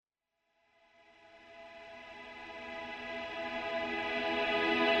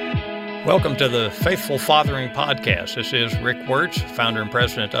Welcome to the Faithful Fathering Podcast. This is Rick Wirtz, founder and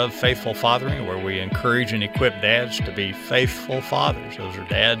president of Faithful Fathering, where we encourage and equip dads to be faithful fathers. Those are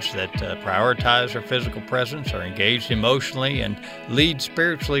dads that prioritize their physical presence, are engaged emotionally, and lead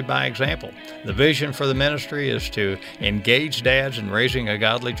spiritually by example. The vision for the ministry is to engage dads in raising a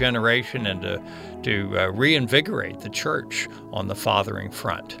godly generation and to reinvigorate the church on the fathering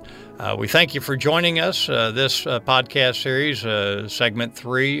front. We thank you for joining us. This podcast series, segment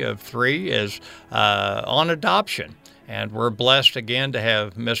 3 of 3, is on adoption. And we're blessed again to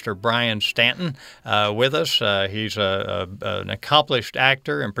have Mr. Brian Stanton with us. He's an accomplished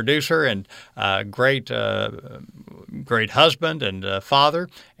actor and producer and great husband and father,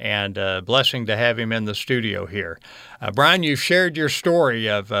 and blessing to have him in the studio here. Brian, you've shared your story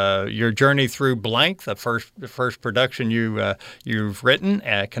of your journey through Blank, the first production you've written,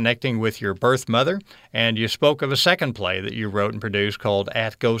 connecting with your birth mother, and you spoke of a second play that you wrote and produced called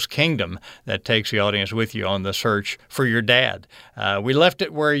At Ghost Kingdom that takes the audience with you on the search for your dad. We left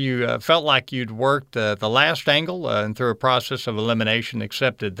it where you felt like you'd worked the last angle and through a process of elimination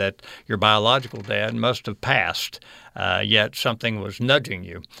accepted that your biological dad must have passed. Yet something was nudging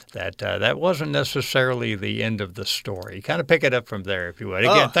you that wasn't necessarily the end of the story. Kind of pick it up from there, if you would.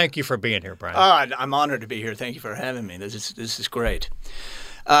 Again, thank you for being here, Brian. I'm honored to be here. Thank you for having me. This is great.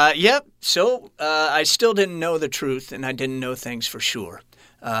 So I still didn't know the truth, and I didn't know things for sure.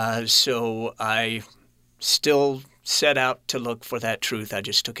 So I still set out to look for that truth. I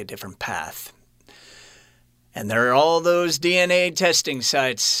just took a different path. And there are all those DNA testing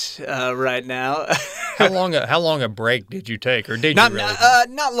sites right now. How long a break did you take, or did you really?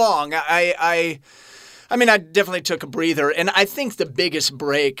 Not long. I mean, I definitely took a breather, and I think the biggest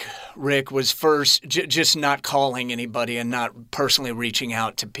break, Rick, was first just not calling anybody and not personally reaching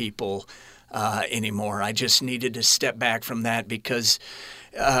out to people anymore. I just needed to step back from that because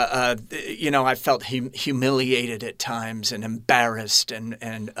I felt humiliated at times and embarrassed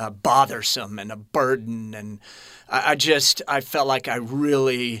and bothersome and a burden. And I felt like I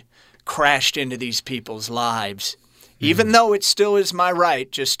really crashed into these people's lives, even though it still is my right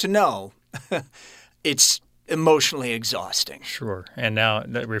just to know. It's emotionally exhausting. Sure. And now,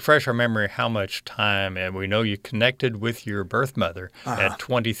 refresh our memory how much time, and we know you connected with your birth mother at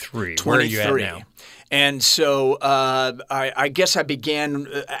 23. Where are you at now? And so I guess I began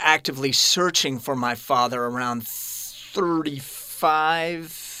actively searching for my father around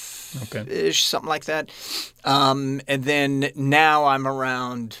 35-ish, something like that. And then now I'm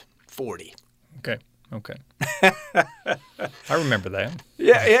around 40. Okay. I remember that.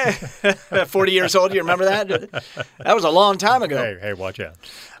 Yeah. 40 years old, you remember that? That was a long time ago. Hey, watch out.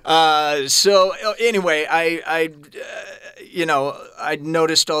 So anyway, I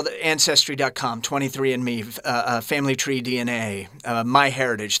noticed all the Ancestry.com, 23andMe, Family Tree DNA,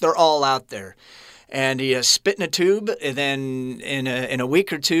 MyHeritage. They're all out there. And you spit in a tube, and then in a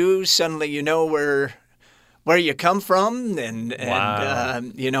week or two, suddenly you know where you come from, and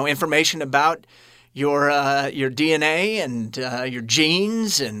information about your DNA and your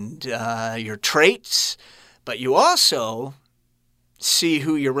genes and your traits, but you also see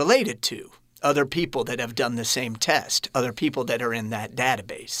who you're related to, other people that have done the same test, other people that are in that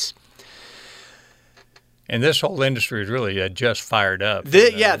database. And this whole industry is really just fired up.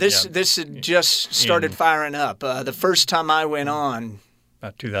 This had just started firing up. The first time I went on,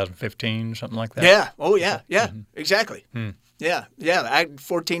 about 2015, something like that. Yeah. Oh, yeah. Exactly. Yeah.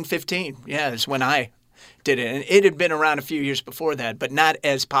 14, 15. Yeah, is when I did it. And it had been around a few years before that, but not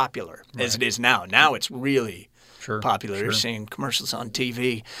as popular as it is now. Now it's really popular. You're seeing commercials on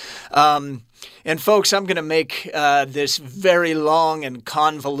TV. And folks, I'm going to make this very long and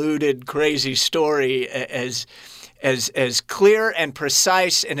convoluted, crazy story as clear and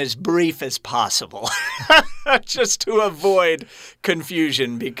precise and as brief as possible, just to avoid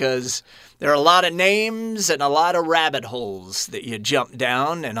confusion, because there are a lot of names and a lot of rabbit holes that you jump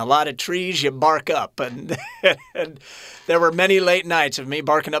down and a lot of trees you bark up. And there were many late nights of me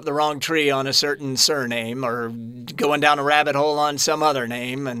barking up the wrong tree on a certain surname or going down a rabbit hole on some other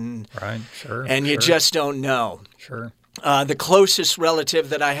name. And you just don't know. Sure. The closest relative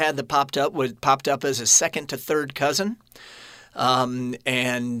that I had that popped up as a second to third cousin.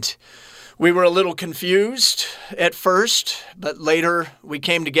 And we were a little confused at first, but later we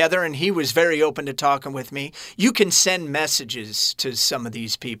came together and he was very open to talking with me. You can send messages to some of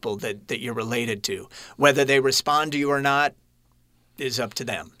these people that you're related to. Whether they respond to you or not is up to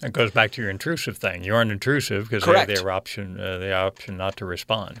them. It goes back to your intrusive thing. You aren't intrusive because they have the option not to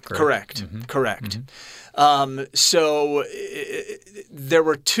respond. Correct. So there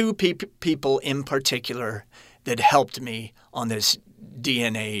were two people in particular that helped me on this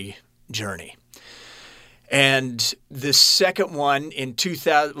DNA journey. And the second one in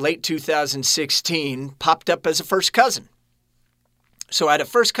late 2016 popped up as a first cousin. So I had a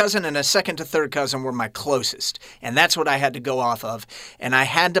first cousin and a second to third cousin were my closest. And that's what I had to go off of. And I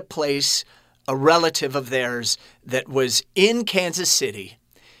had to place a relative of theirs that was in Kansas City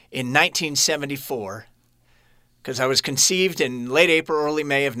in 1974, because I was conceived in late April, early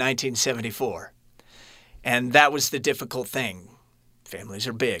May of 1974. And that was the difficult thing. Families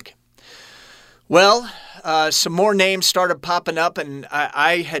are big. Well, some more names started popping up, and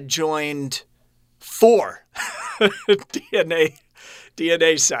I had joined 4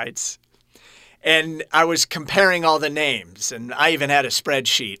 DNA sites. And I was comparing all the names, and I even had a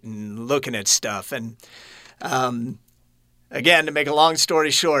spreadsheet and looking at stuff. And again, to make a long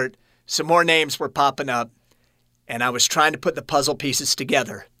story short, some more names were popping up, and I was trying to put the puzzle pieces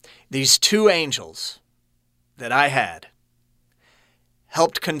together. These 2 angels that I had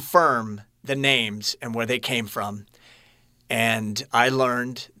helped confirm the names and where they came from. And I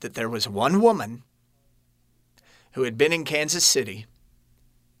learned that there was one woman who had been in Kansas City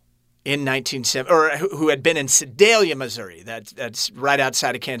in 1970, or who had been in Sedalia, Missouri. That's right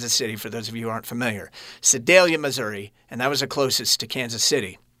outside of Kansas City, for those of you who aren't familiar. Sedalia, Missouri, and that was the closest to Kansas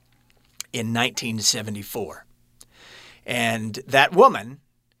City in 1974. And that woman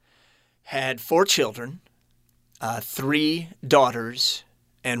had 4 children, 3 daughters,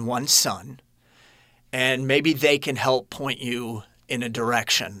 and 1 son. And maybe they can help point you in a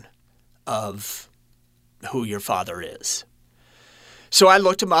direction of who your father is. So I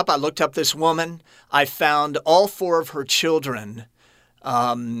looked him up. I looked up this woman. I found all 4 of her children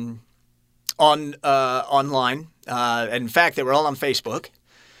online. In fact, they were all on Facebook.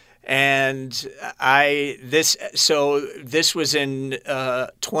 And this was in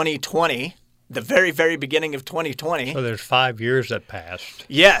 2020, the very, very beginning of 2020. So there's 5 years that passed.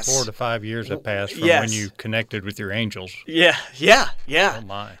 Yes. 4 to 5 years that passed from when you connected with your angels. Yeah. Oh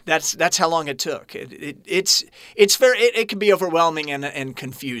my. That's how long it took. It can be overwhelming and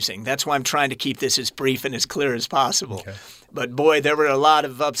confusing. That's why I'm trying to keep this as brief and as clear as possible. Okay. But boy, there were a lot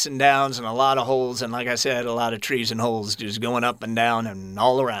of ups and downs and a lot of holes, and like I said, a lot of trees and holes just going up and down and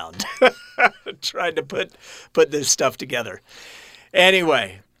all around. Trying to put this stuff together.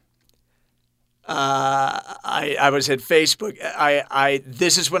 Anyway. I was at Facebook.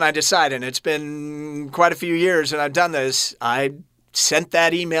 This is when I decided, and it's been quite a few years and I've done this. I sent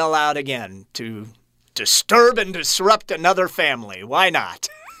that email out again to disturb and disrupt another family. Why not?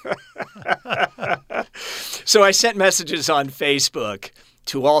 So I sent messages on Facebook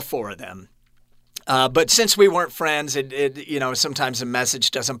to all 4 of them. But since we weren't friends, sometimes a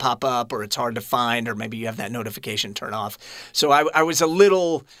message doesn't pop up, or it's hard to find, or maybe you have that notification turned off. So I was a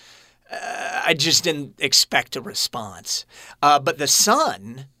little... I just didn't expect a response. But the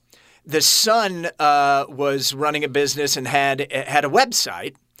son was running a business and had a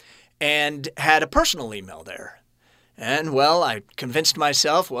website and had a personal email there. And, well, I convinced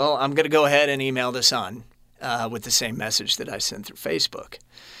myself, I'm going to go ahead and email the son with the same message that I sent through Facebook.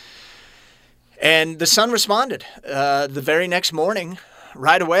 And the son responded the very next morning,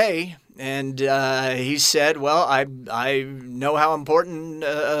 right away. And he said, I know how important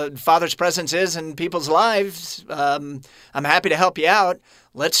Father's presence is in people's lives. I'm happy to help you out.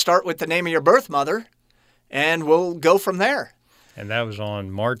 Let's start with the name of your birth mother, and we'll go from there. And that was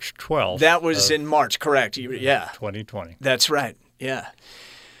on March 12th. That was in March, correct. Yeah. 2020. That's right, yeah.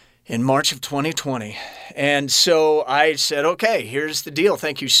 In March of 2020. And so I said, okay, here's the deal.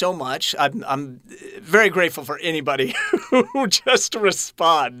 Thank you so much. I'm very grateful for anybody who just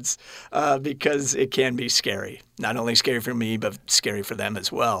responds because it can be scary. Not only scary for me, but scary for them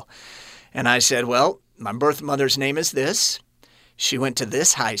as well. And I said, my birth mother's name is this. She went to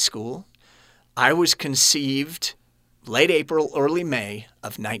this high school. I was conceived late April, early May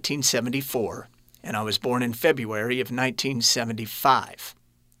of 1974, and I was born in February of 1975.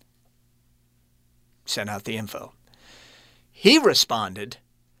 Sent out the info. He responded,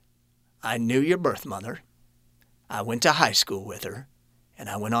 I knew your birth mother. I went to high school with her, and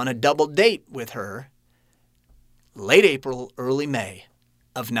I went on a double date with her late April, early May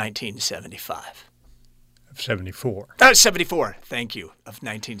of 1975. Of 74. 74, thank you, of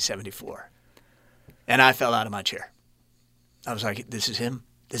 1974. And I fell out of my chair. I was like, this is him.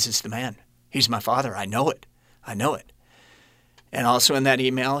 This is the man. He's my father. I know it. I know it. And also in that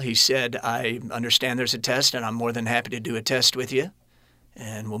email, he said, I understand there's a test, and I'm more than happy to do a test with you,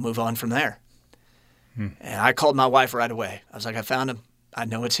 and we'll move on from there. And I called my wife right away. I was like, I found him. I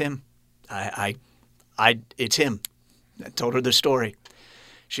know it's him. It's him. I told her the story.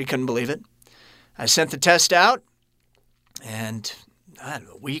 She couldn't believe it. I sent the test out, and a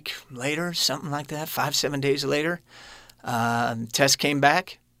week later, something like that, 5-7 days later, test came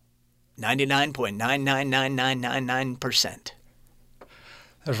back, 99.999999%.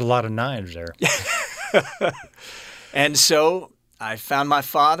 There's a lot of nines there. And so I found my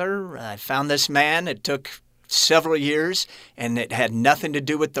father. I found this man. It took several years, and it had nothing to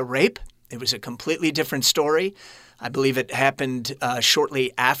do with the rape. It was a completely different story. I believe it happened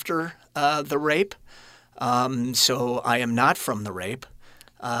shortly after the rape. So I am not from the rape.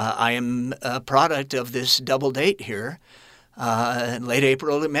 I am a product of this double date here, late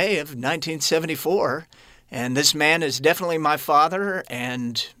April to May of 1974. And this man is definitely my father,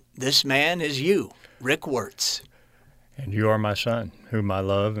 and this man is you, Rick Wertz. And you are my son, whom I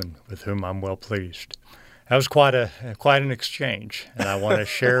love and with whom I'm well pleased. That was quite an exchange, and I want to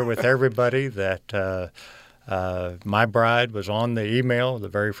share with everybody that my bride was on the email, the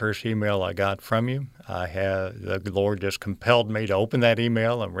very first email I got from you. The Lord just compelled me to open that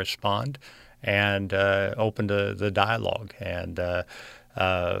email and respond, and open the dialogue. And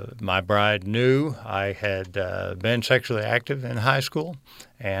my bride knew I had been sexually active in high school,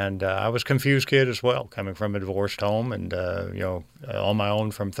 and I was a confused kid as well, coming from a divorced home, and on my own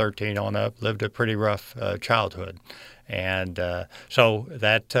from 13 on up, lived a pretty rough childhood. And so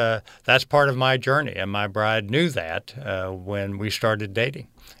that's part of my journey, and my bride knew that when we started dating.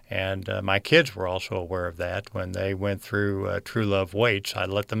 And my kids were also aware of that when they went through True Love Waits. I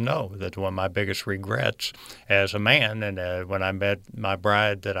let them know that one of my biggest regrets as a man, and when I met my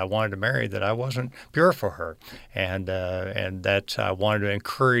bride that I wanted to marry, that I wasn't pure for her, and that I wanted to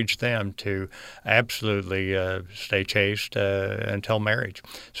encourage them to absolutely stay chaste until marriage.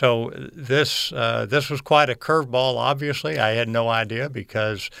 So this was quite a curveball. Obviously, I had no idea,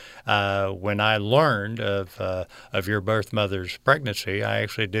 because when I learned of your birth mother's pregnancy, I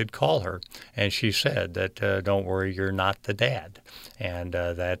actually did call her, and she said that don't worry, you're not the dad, and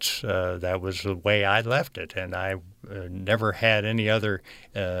that was the way I left it, and I never had any other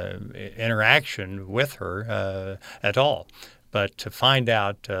interaction with her at all. But to find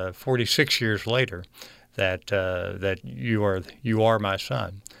out 46 years later that you are my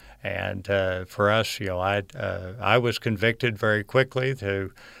son. And for us, I was convicted very quickly.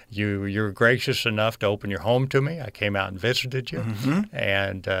 You were gracious enough to open your home to me. I came out and visited you,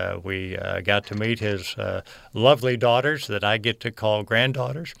 and we got to meet his lovely daughters that I get to call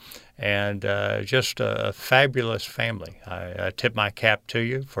granddaughters, and just a fabulous family. I tip my cap to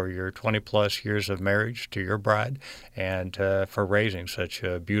you for your 20-plus years of marriage to your bride, and for raising such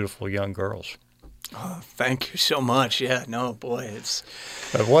beautiful young girls. Oh, thank you so much. Yeah, no, boy, it's.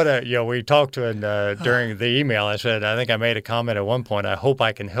 But we talked to him during the email. I said, I think I made a comment at one point. I hope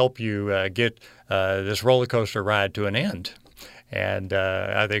I can help you get this roller coaster ride to an end. And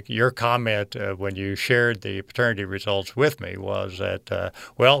I think your comment when you shared the paternity results with me was that,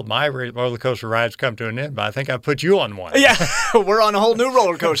 my roller coaster ride's come to an end, but I think I put you on one. Yeah, we're on a whole new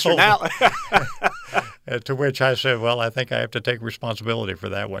roller coaster now. To which I said, I think I have to take responsibility for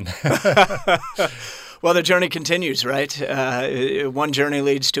that one. Well, the journey continues, right? One journey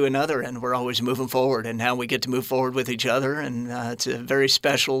leads to another, and we're always moving forward, and now we get to move forward with each other, and it's a very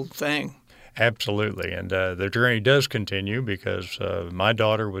special thing. Absolutely, and the journey does continue, because my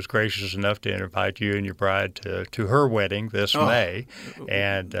daughter was gracious enough to invite you and your bride to her wedding this May,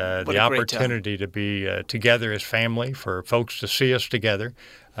 and the opportunity to be together as family, for folks to see us together,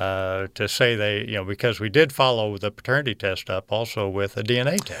 to say because we did follow the paternity test up also with a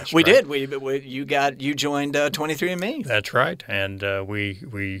DNA test. We did. You joined 23andMe. That's right, and we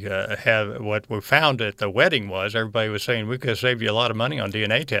have what we found at the wedding was everybody was saying we could have saved you a lot of money on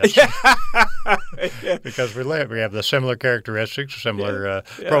DNA tests. Yeah. Because we have the similar characteristics, similar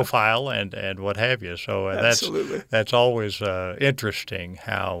profile, and what have you. So that's always interesting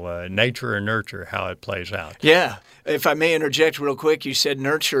how nature and nurture, how it plays out. Yeah. If I may interject real quick, you said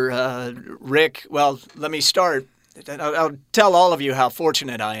nurture. Rick, well, let me start. I'll tell all of you how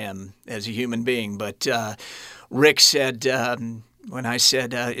fortunate I am as a human being, but Rick said, when I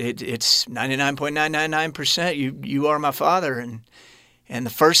said it's 99.999%, you are my father, and the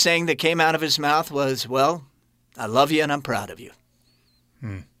first thing that came out of his mouth was, well, I love you and I'm proud of you.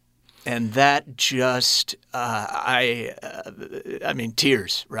 And that just,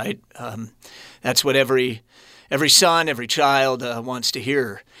 tears, right? That's what every son, every child wants to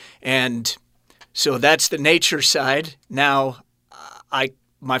hear. And so that's the nature side. Now,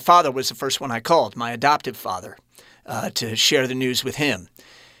 my father was the first one I called, my adoptive father, to share the news with him.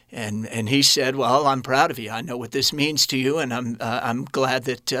 And he said, well, I'm proud of you. I know what this means to you, and I'm glad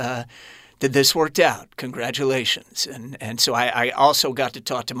that this worked out. Congratulations. And so I also got to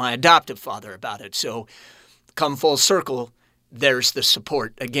talk to my adoptive father about it. So come full circle, there's the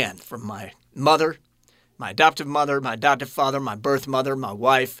support, again, from my mother, my adoptive father, my birth mother, my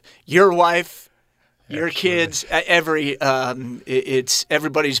wife, your kids,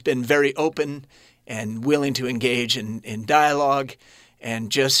 everybody's been very open and willing to engage in dialogue,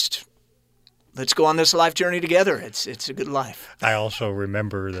 and just let's go on this life journey together. It's a good life. I also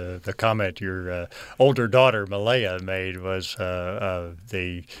remember the comment your older daughter Malaya made was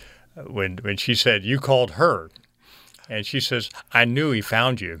when she said you called her, and she says, "I knew he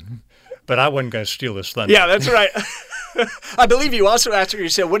found you, but I wasn't going to steal his thunder." Yeah, that's right. I believe you also asked her, you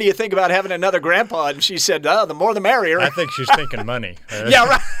said, "What do you think about having another grandpa?" And she said, "Oh, the more the merrier." I think she's thinking money.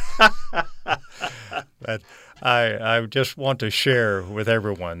 Yeah, right. But I just want to share with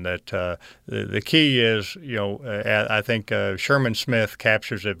everyone that the key is, I think Sherman Smith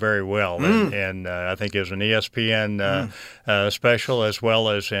captures it very well, and I think it was an ESPN special, as well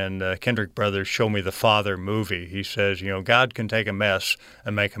as in Kendrick Brothers' Show Me the Father movie. He says, God can take a mess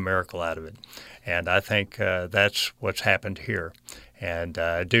and make a miracle out of it. And I think that's what's happened here. And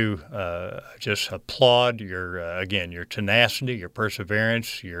I do just applaud your tenacity, your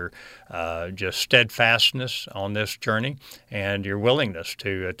perseverance, your just steadfastness on this journey, and your willingness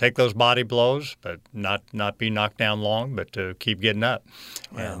to take those body blows, but not be knocked down long, but to keep getting up.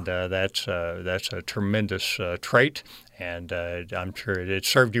 Wow. And that's a tremendous trait. And I'm sure it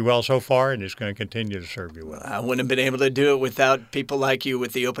served you well so far, and it's going to continue to serve you well. I wouldn't have been able to do it without people like you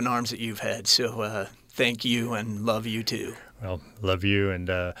with the open arms that you've had. So thank you, and love you too. Well, love you.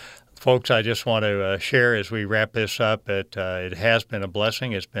 And folks, I just want to share as we wrap this up that it has been a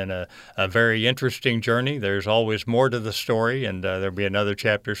blessing. It's been a very interesting journey. There's always more to the story, and there'll be another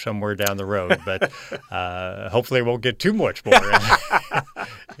chapter somewhere down the road. But hopefully it won't get too much more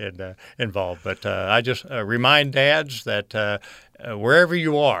involved. But I just remind dads that wherever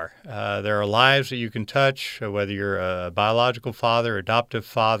you are, there are lives that you can touch, whether you're a biological father, adoptive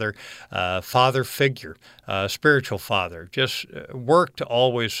father, father figure, spiritual father. Just work to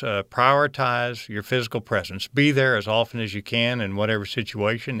always prioritize your physical presence. Be there as often as you can in whatever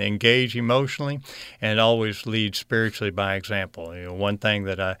situation. Engage emotionally, and always lead spiritually by example. One thing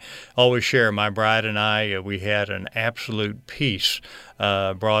that I always share, my bride and I, we had an absolute peace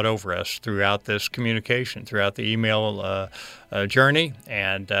brought over us throughout this communication, throughout the email journey,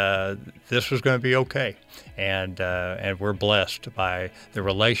 and this was going to be okay. And we're blessed by the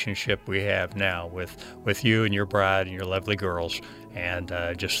relationship we have now with you and your bride and your lovely girls, and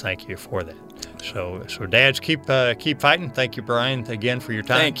just thank you for that. So dads, keep fighting. Thank you, Brian, again for your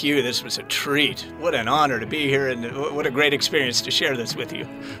time. Thank you. This was a treat. What an honor to be here, and what a great experience to share this with you.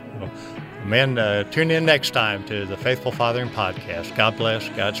 Well, men, tune in next time to the Faithful Fathering Podcast. God bless.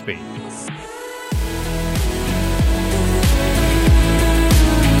 Godspeed.